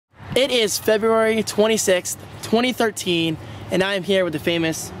It is February 26th, 2013, and I am here with the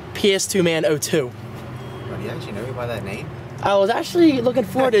famous PS2 Man 02. Oh, do you actually know me by that name? I was actually looking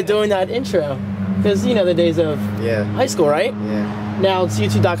forward to doing that intro, because you know the days of high school, right? Yeah. Now it's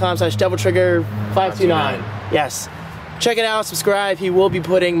youtube.com/DevilTrigger529. Yes. Check it out, subscribe. He will be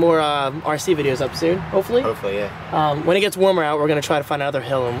putting more RC videos up soon, hopefully. Hopefully, yeah. When it gets warmer out, we're going to try to find another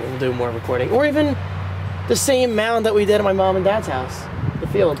hill and we'll do more recording. Or even the same mound that we did at my mom and dad's house, the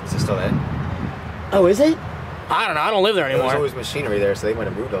field. Is it still there? Oh, is it? I don't know. I don't live there anymore. There's always machinery there, so they might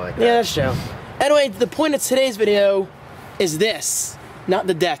have moved it like that. Yeah, that's true. Anyway, the point of today's video is this. Not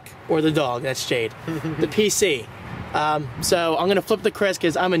the deck or the dog. That's Jade. The PC. So I'm going to flip to Chris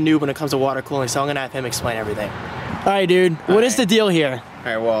because I'm a noob when it comes to water cooling, so I'm going to have him explain everything. Alright, dude. What is the deal here?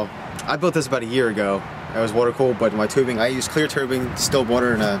 Alright, well, I built this about a year ago. It was water cooled, but my tubing, I use clear tubing, distilled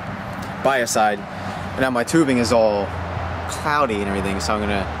water, and a biocide. And now my tubing is all cloudy and everything, so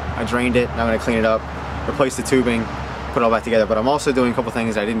I drained it, now I'm gonna clean it up, replace the tubing, put it all back together. But I'm also doing a couple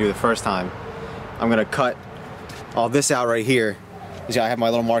things I didn't do the first time. I'm gonna cut all this out right here. I have my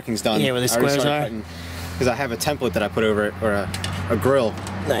little markings done. Yeah, where the squares are. Because I have a template that I put over it, or a grill.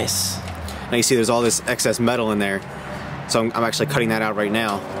 Nice. Now you see there's all this excess metal in there, so I'm actually cutting that out right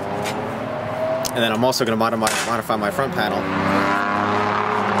now. And then I'm also going to modify my front panel.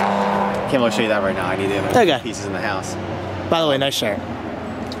 Can't really show you that right now. I need the other pieces in the house. By the way, nice shirt.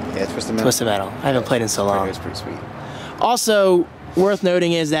 Yeah, Twisted Metal. Twisted Metal. I haven't played in so long. It's pretty sweet. Also, worth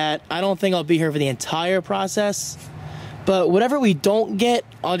noting is that I don't think I'll be here for the entire process, but whatever we don't get,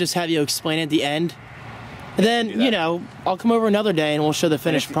 I'll just have you explain at the end. And then, you know, I'll come over another day and we'll show the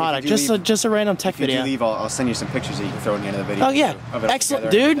finished product. Just a random tech video. If you leave, I'll send you some pictures that you can throw in the end of the video. Oh, yeah.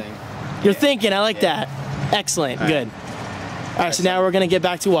 Excellent, dude. You're thinking. I like that. Excellent. Good. All right, so now we're going to get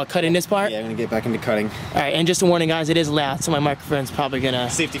back to what? Cutting this part? Yeah, I'm going to get back into cutting. All right, and just a warning, guys, it is loud, so my microphone's probably going to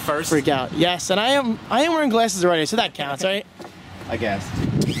safety first. Freak out. Yes, and I am wearing glasses already, so that counts, right? I guess.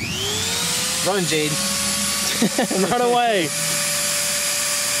 Run, Jade. Run away.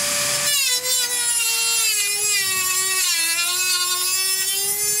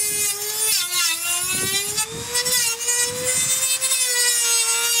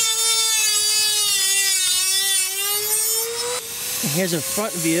 Here's a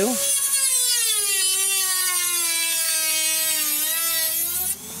front view.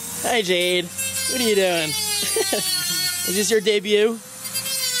 Hi, Jade. What are you doing? Is this your debut? You're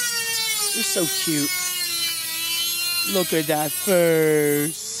so cute. Look at that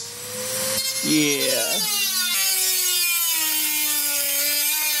first. Yeah.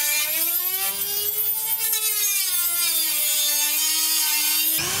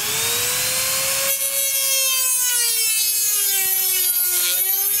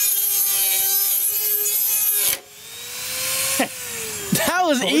 That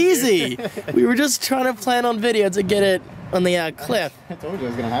was easy. We were just trying to plan on video to get it on the cliff. I told you it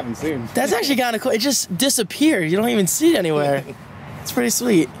was gonna happen soon. That's actually kind of cool. It just disappeared. You don't even see it anywhere. It's pretty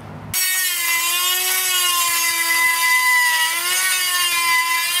sweet.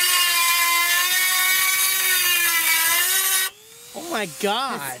 Oh my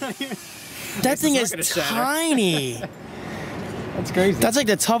god. That thing is tiny. That's crazy. That's like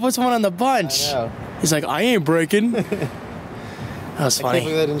the toughest one on the bunch. I know. He's like, I ain't breaking. That was funny. I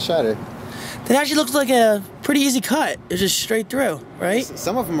can't believe that didn't shatter. That actually looked like a pretty easy cut. It was just straight through, right?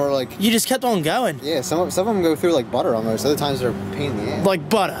 Some of them are like... You just kept on going. Yeah, some of them go through like butter almost. Other times they're a pain in the ass. Like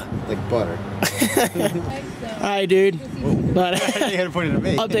butter. Like butter. Alright, dude. But you had to point it at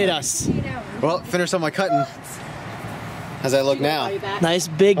me. Update us. Well, finished on my cutting. How's that look now? Nice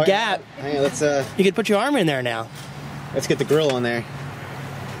big gap. Hang on, let's You could put your arm in there now. Let's get the grill on there.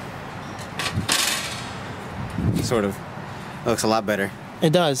 Sort of. It looks a lot better.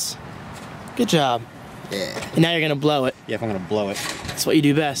 It does. Good job. Yeah. And now you're gonna blow it. Yeah, if I'm gonna blow it. That's what you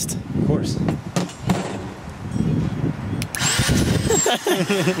do best. Of course.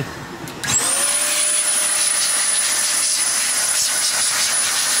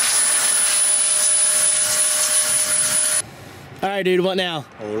 All right, dude. What now?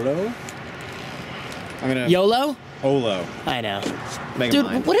 Olo. I'm gonna. YOLO? Olo. I know. Megamind.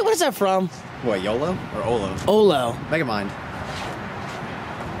 Dude, what is that from? What, YOLO or Olo? Olo. Megamind.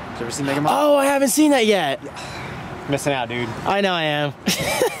 Did you ever see Megamind? Oh, I haven't seen that yet. Missing out, dude. I know I am.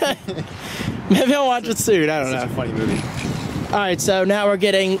 Maybe I'll watch it soon. I don't know. Such a funny movie. All right, so now we're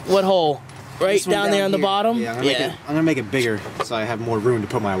getting what hole? Right down there on the bottom? Yeah, I'm gonna make it bigger so I have more room to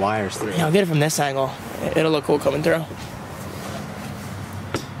put my wires through. Yeah, I'll get it from this angle. It'll look cool coming through.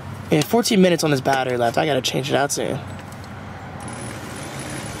 Yeah, 14 minutes on this battery left. I gotta change it out soon.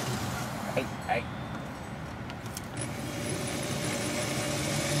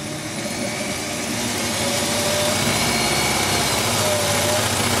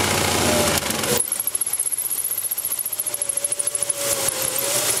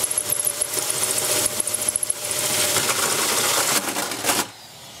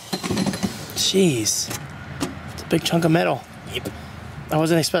 Jeez. It's a big chunk of metal. Yep. I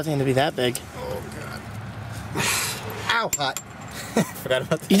wasn't expecting it to be that big. Oh, God. Ow, hot. Forgot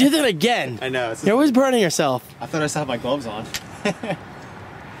about that. You did that again. I know. You're always burning yourself. I thought I still had my gloves on.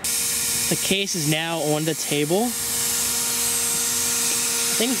 The case is now on the table. I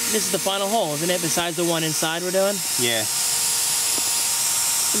think this is the final hole, isn't it? Besides the one inside we're doing? Yeah.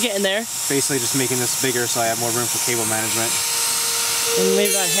 We're getting there. Basically just making this bigger so I have more room for cable management. And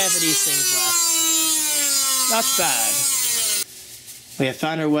maybe about half of these things left. Not bad. We have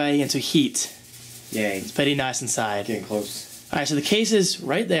found our way into heat. Yay. It's pretty nice inside. Getting close. Alright, so the case is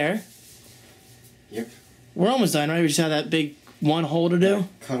right there. Yep. We're almost done, right? We just have that big one hole to do.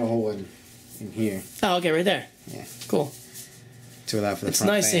 Cut a hole in here. Oh, okay, right there. Yeah. Cool. To allow for the It's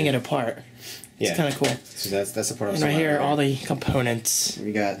front nice fan. seeing it apart. Yeah. It's kind of cool. So that's the part I was And right talking here, about all the components.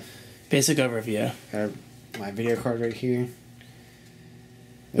 We got Basic overview. my video card right here.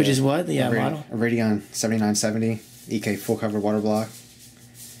 Which is what? The model? A Radeon 7970 EK full cover water block.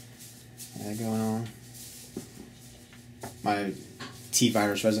 That going on. My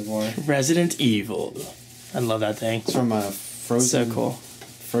T-Virus Reservoir. Resident Evil. I love that thing. It's from Frozen. So cool.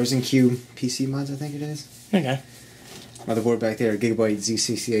 FrozenQ PC mods, I think it is. Okay. Motherboard back there, Gigabyte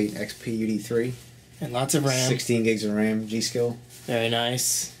Z68XP-UD3. And lots of RAM. 16 gigs of RAM, G.SKILL. Very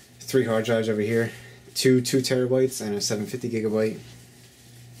nice. 3 hard drives over here. 2 terabytes and a 750 gigabyte.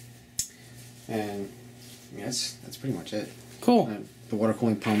 And yeah, that's pretty much it. Cool. The water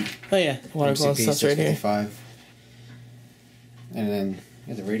cooling pump. Oh yeah, water cooling stuff's right here. And then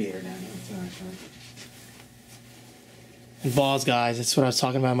the radiator down here too, actually. And balls, guys, that's what I was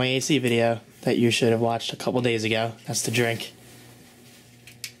talking about in my AC video that you should have watched a couple days ago. That's the drink.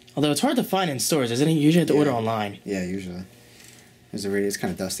 Although it's hard to find in stores, isn't it? You usually have to order online. Yeah, usually. There's a radiator. It's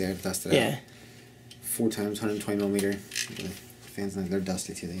kind of dusty. I have to dust it out. 4 times 120 millimeter. The fans, they're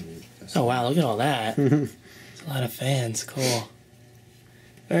dusty too. They need dusty. Oh wow, look at all that. It's a lot of fans. Cool.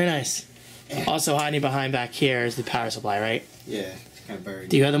 Very nice. Also hiding behind back here is the power supply, right? Yeah, it's kind of buried.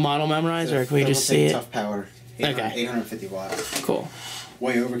 Do you have the model memorized, or can we just see it? Toughpower. Okay. 850 watts. Cool.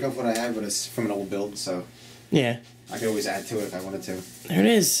 Way overkill for what I have, but it's from an old build, so Yeah. I could always add to it if I wanted to. There it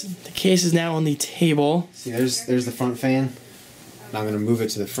is. The case is now on the table. See, there's the front fan. Now I'm going to move it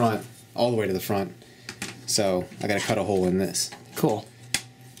to the front, all the way to the front. So I got to cut a hole in this. Cool.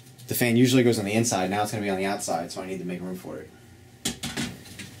 The fan usually goes on the inside. Now it's going to be on the outside, so I need to make room for it.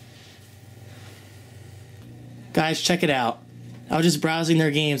 Guys, check it out. I was just browsing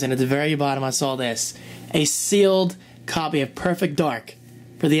their games, and at the very bottom I saw this. A sealed copy of Perfect Dark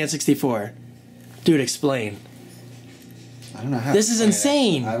for the N64. Dude, explain. I don't know how. This is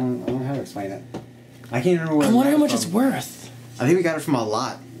insane. I don't know how to explain it. I can't remember where. I wonder how much it's worth. I think we got it from a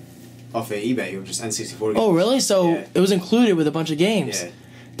lot off of eBay, or just N64 games. Oh, really? So Yeah. it was included with a bunch of games. Yeah.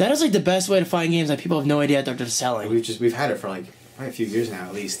 That is like the best way to find games that people have no idea that they're selling. We've had it for like probably a few years now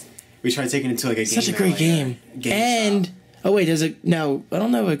at least. We tried taking it to like a game. Such a great game. And oh wait, does it? No, I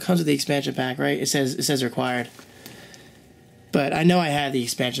don't know if it comes with the expansion pack, right? It says required. But I know I had the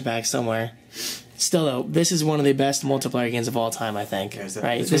expansion pack somewhere. Still though, this is one of the best multiplayer games of all time, I think. Yeah,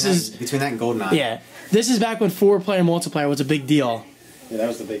 right? Between that and GoldenEye. Yeah. This is back when 4-player multiplayer was a big deal. Yeah, that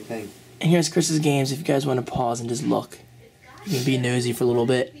was the big thing. And here's Chris's games if you guys want to pause and just look. You can be nosy for a little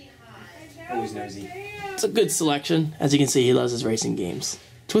bit. Always nosy. It's a good selection. As you can see, he loves his racing games.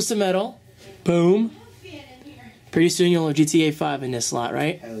 Twisted Metal. Boom. Pretty soon you'll have GTA 5 in this slot,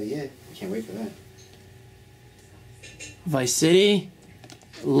 right? Hell yeah. I can't wait for that. Vice City.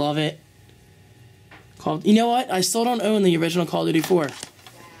 Love it. You know what? I still don't own the original Call of Duty 4.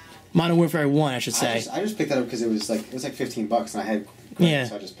 Modern Warfare 1, I should say. I just picked that up because it was like $15 and I had credit, Yeah.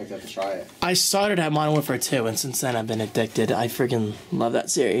 so I just picked it up to try it. I started at Modern Warfare 2, and since then I've been addicted. I freaking love that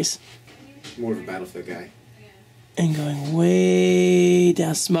series. More of a Battlefield guy. And going way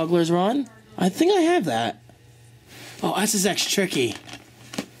down Smuggler's Run. I think I have that. Oh, SSX Tricky.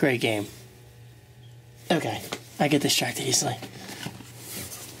 Great game. Okay. I get distracted easily.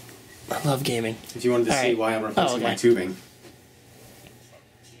 I love gaming. If you wanted to see why I'm replacing my tubing,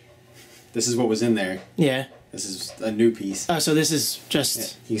 this is what was in there. Yeah. This is a new piece. Oh, so this is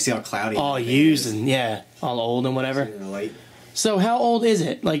just You can see how cloudy. all used and yeah, all old and whatever. In the light. So how old is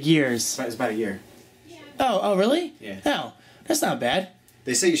it? Like years? It's about a year. Oh, really? Yeah. Oh, that's not bad.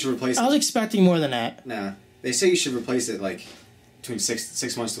 They say you should replace it. I was expecting more than that. Nah. They say you should replace it like between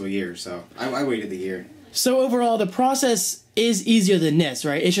six months to a year, so I waited the year. So overall, the process is easier than this,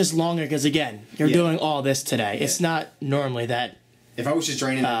 right? It's just longer because, again, you're doing all this today. Yeah. It's not normally that... If I was just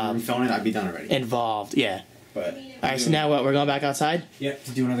draining and refilling it, I'd be done already. Involved, yeah. But... Alright, so now what? We're going back outside? Yep,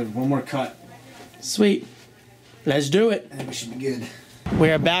 to do one more cut. Sweet. Let's do it. I think we should be good. We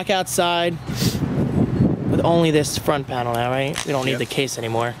are back outside with only this front panel now, right? We don't need the case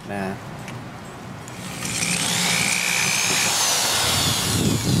anymore. Nah.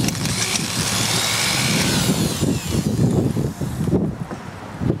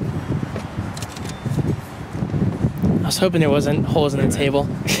 I was hoping there wasn't holes in the table.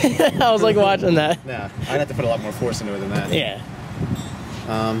 I was like watching that. Nah, I'd have to put a lot more force into it than that. Yeah.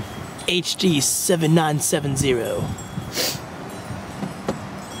 HG7970.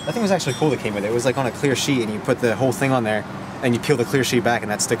 That thing was actually cool that came with it. It was like on a clear sheet and you put the whole thing on there and you peel the clear sheet back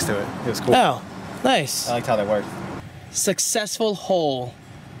and that sticks to it. It was cool. Oh, nice. I liked how that worked. Successful hole.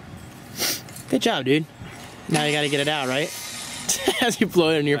 Good job, dude. Now you gotta get it out, right? As you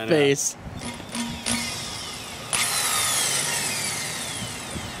blow it in your face.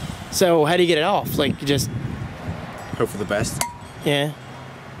 So how do you get it off? Like you just hope for the best. Yeah.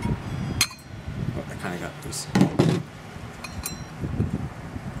 Oh, I kind of got loose.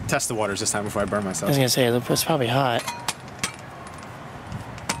 Test the waters this time before I burn myself. I was gonna say it's probably hot.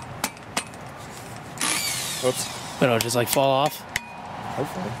 Oops. But it'll just like fall off.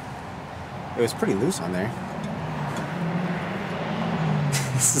 Hopefully. It was pretty loose on there.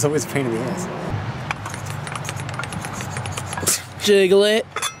 This is always a pain in the ass. Jiggle it.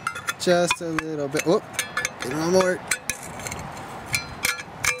 Just a little bit. Whoop. Get one more.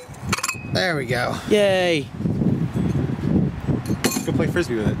 There we go. Yay. Go play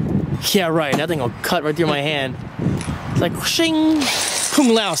frisbee with it. Yeah, right. That thing will cut right through my hand. It's like shing,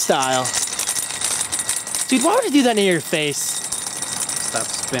 kung lao style. Dude, why would you do that near your face? Stop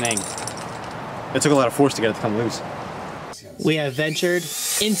spinning. It took a lot of force to get it to come loose. We have ventured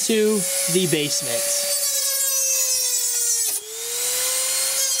into the basement.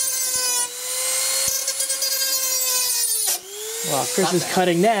 While Chris is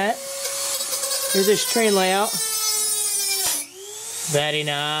cutting that, here's this train layout. Very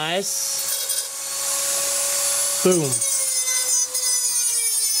nice. Boom.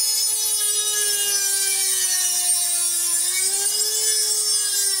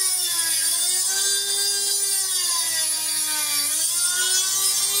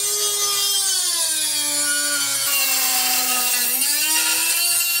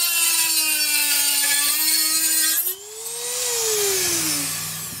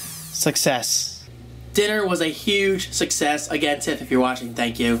 Success. Dinner was a huge success. Again, Tiff, if you're watching,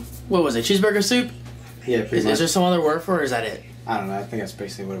 thank you. What was it? Cheeseburger soup? Yeah, pretty much. Is there some other word for it, or is that it? I don't know. I think that's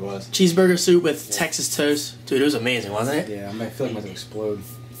basically what it was. Cheeseburger soup with Texas toast. Dude, it was amazing, wasn't it? Yeah, I feel like I'm about to explode.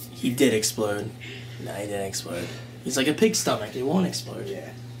 He did explode. No, he didn't explode. He's like a pig's stomach. It won't explode. Yeah.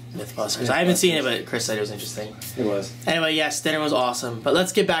 Mythbusters. I haven't seen it, but Chris said it was interesting. It was. Anyway, yes, dinner was awesome. But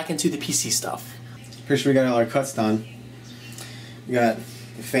let's get back into the PC stuff. Pretty sure we got all our cuts done. We got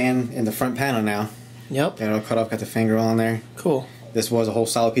the fan in the front panel now. Yep. Got it all cut off, got the fan grill on there. Cool. This was a whole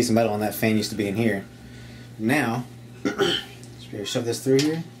solid piece of metal, and that fan used to be in here. Now, just shove this through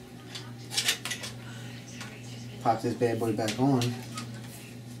here. Pop this bad boy back on.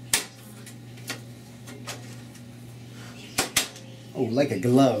 Oh, like a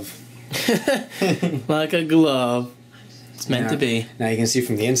glove. Like a glove. It's meant to be. Now you can see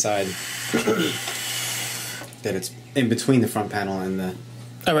from the inside that it's in between the front panel and the...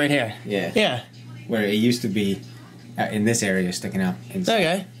 Oh, right here. Yeah. Yeah. Where it used to be in this area sticking out inside.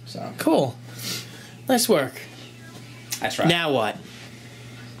 Okay. So cool. Nice work. That's right. Now what?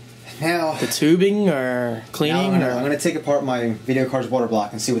 Now... The tubing or cleaning? I'm going to take apart my video card's water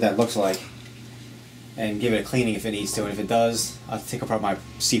block and see what that looks like. And give it a cleaning if it needs to. And if it does, I'll take apart my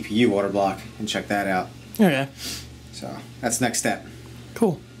CPU water block and check that out. Okay. So, that's the next step.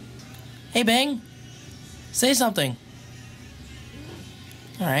 Cool. Hey, Bang. Say something.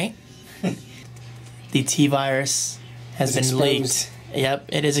 Alright. The T-virus has been leaked. Yep,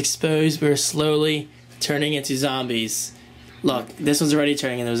 it is exposed. We're slowly turning into zombies. Look, this one's already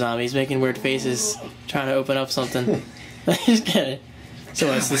turning into zombies, making weird faces, trying to open up something. Just kidding.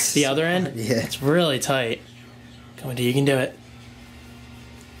 So is this the other end? Yeah. It's really tight. Come on, dude, you can do it.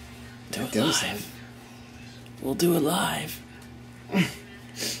 Do it live. We'll do it live.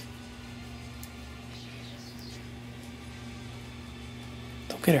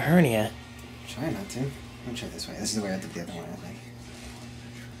 Don't get a hernia. Try not to. I'll try this way. This is the way I did the other one,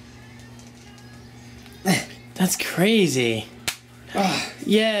 I think. That's crazy.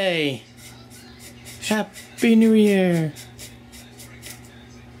 Yay. Happy New Year.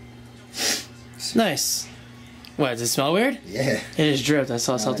 Nice. What, does it smell weird? Yeah. It just dripped. I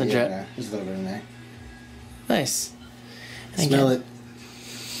saw something drip. There's a little bit in there. Nice. Smell it.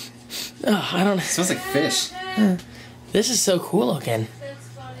 Oh, I don't... It smells like fish. This is so cool looking. That's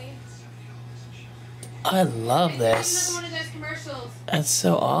funny. I love this. One of those commercials That's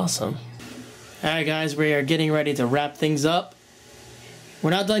so awesome. Alright guys, we are getting ready to wrap things up.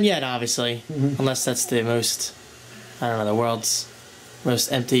 We're not done yet, obviously. Unless that's the most, I don't know, the world's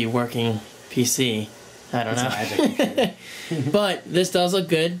most empty working PC. I don't know. But this does look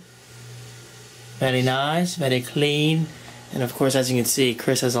good. Very nice, very clean. And of course, as you can see,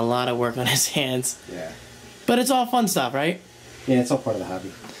 Chris has a lot of work on his hands. Yeah. But it's all fun stuff, right? Yeah, it's all part of the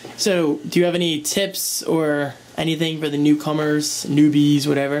hobby. So, do you have any tips or anything for the newcomers, newbies,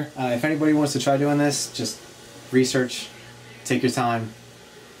 whatever? If anybody wants to try doing this, just research, take your time,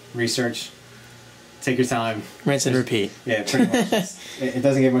 research, take your time. Rinse and repeat. Yeah, pretty much. It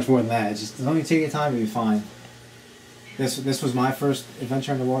doesn't get much more than that. It's just, as long as you take your time, you'll be fine. This was my first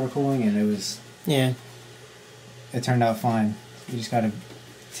adventure into water cooling, and it turned out fine. You just gotta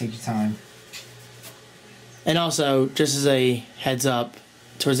take your time. And also, just as a heads up,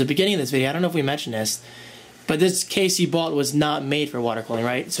 towards the beginning of this video, I don't know if we mentioned this, but this case you bought was not made for water cooling,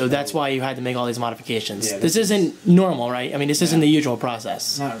 right? So that's why you had to make all these modifications. Yeah, this isn't normal, right? I mean, this isn't the usual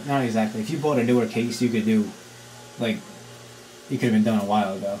process. Not exactly. If you bought a newer case, you could do, like, you could have been done a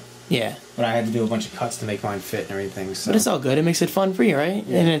while ago. Yeah. But I had to do a bunch of cuts to make mine fit and everything, so. But it's all good. It makes it fun for you, right?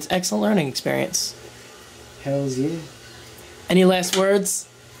 Yeah. And it's an excellent learning experience. Hells yeah. Any last words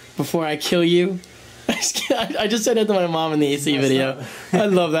before I kill you? I just said it to my mom in the AC video. I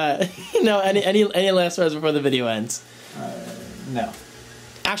love that. No, any last words before the video ends? No.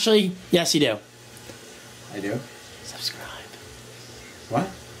 Actually, yes, you do. I do? Subscribe. What?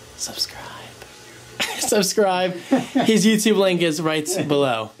 Subscribe. Subscribe. His YouTube link is right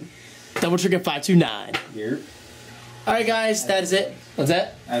below. Double Trigger 529. Yep. Alright guys, that is it. What's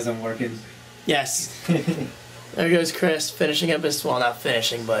that? As I'm working. Yes. There goes Chris finishing up his, well, not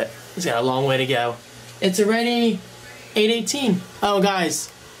finishing, but he's got a long way to go. It's already 8:18. Oh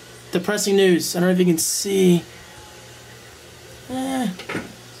guys, depressing news. I don't know if you can see.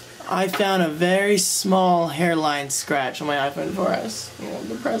 I found a very small hairline scratch on my iPhone 4S. Oh,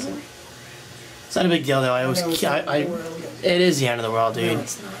 depressing. It's not a big deal though. It is the end of the world, dude. No,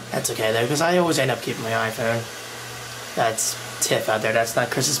 that's okay though, because I always end up keeping my iPhone. That's Tiff out there. That's not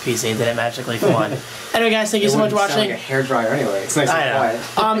Chris's PC. Did it magically for one. Anyway, guys, thank you so much for watching. Like a hairdryer anyway. It's nice and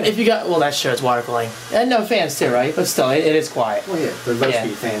quiet. If you got, well, that sure it's water cooling, and no fans too, right? But still, it is quiet. Well, yeah, they're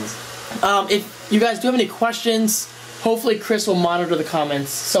low-speed fans. If you guys do have any questions, hopefully Chris will monitor the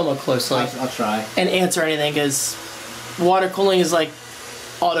comments somewhat closely. I'll try and answer anything, because water cooling is like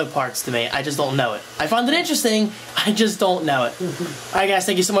auto parts to me. I just don't know it. I find it interesting. I just don't know it. All right, guys,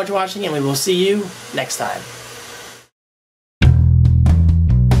 thank you so much for watching, and we will see you next time.